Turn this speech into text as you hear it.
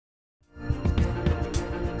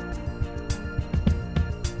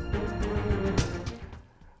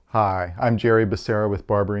Hi, I'm Jerry Becerra with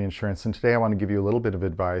Barbary Insurance, and today I want to give you a little bit of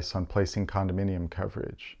advice on placing condominium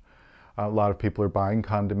coverage. A lot of people are buying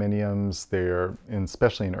condominiums.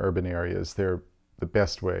 Especially in urban areas, they're the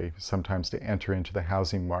best way sometimes to enter into the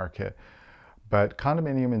housing market. But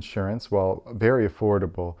condominium insurance, while very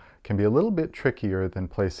affordable, can be a little bit trickier than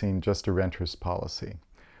placing just a renter's policy.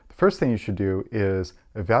 The first thing you should do is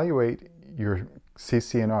evaluate your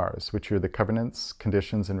CC&Rs, which are the covenants,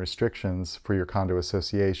 conditions, and restrictions for your condo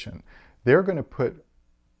association. They're going to put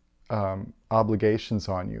obligations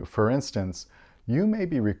on you. For instance, you may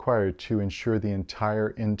be required to insure the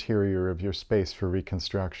entire interior of your space for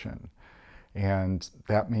reconstruction. And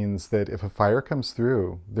that means that if a fire comes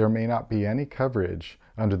through, there may not be any coverage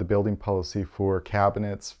under the building policy for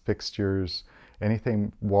cabinets, fixtures,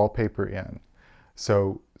 anything wallpaper in.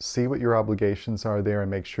 So see what your obligations are there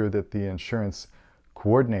and make sure that the insurance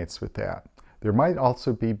coordinates with that. There might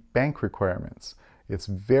also be bank requirements. It's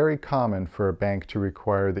very common for a bank to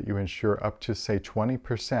require that you insure up to, say,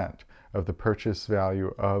 20% of the purchase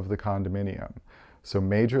value of the condominium. So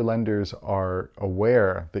major lenders are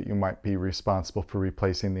aware that you might be responsible for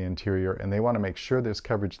replacing the interior, and they want to make sure there's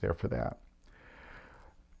coverage there for that.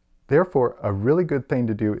 Therefore, a really good thing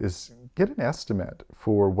to do is get an estimate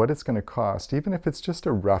for what it's going to cost, even if it's just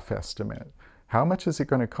a rough estimate. How much is it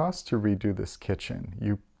going to cost to redo this kitchen?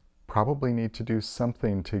 You probably need to do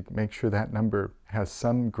something to make sure that number has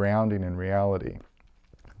some grounding in reality.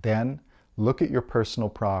 Then look at your personal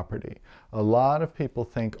property. A lot of people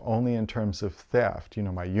think only in terms of theft. You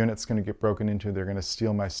know, my unit's going to get broken into, they're going to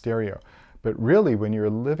steal my stereo. But really, when you're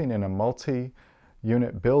living in a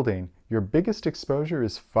multi-unit building, your biggest exposure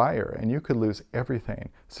is fire, and you could lose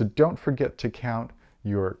everything. So don't forget to count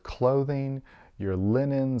your clothing, your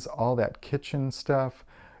linens, all that kitchen stuff.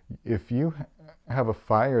 If you have a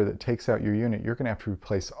fire that takes out your unit, you're going to have to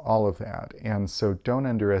replace all of that. And so don't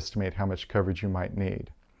underestimate how much coverage you might need.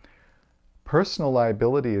 Personal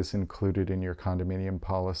liability is included in your condominium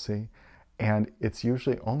policy, and it's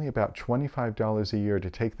usually only about $25 a year to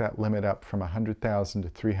take that limit up from $100,000 to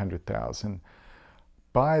 $300,000.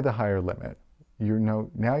 Buy the higher limit.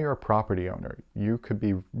 Now you're a property owner. You could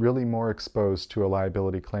be really more exposed to a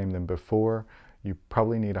liability claim than before. You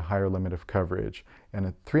probably need a higher limit of coverage. And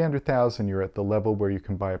at $300,000, you're at the level where you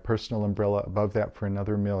can buy a personal umbrella above that for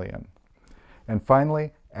another $1 million. And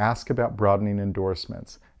finally, ask about broadening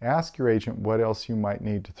endorsements. Ask your agent what else you might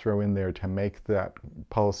need to throw in there to make that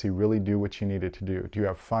policy really do what you need it to do. Do you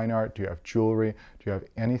have fine art? Do you have jewelry? Do you have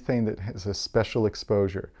anything that has a special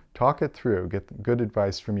exposure? Talk it through, get good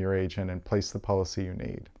advice from your agent, and place the policy you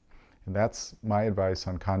need. And that's my advice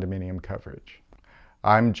on condominium coverage.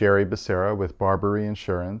 I'm Jerry Becerra with Barbary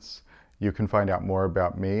Insurance. You can find out more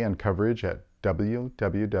about me and coverage at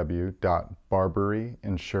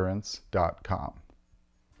www.barbaryinsurance.com.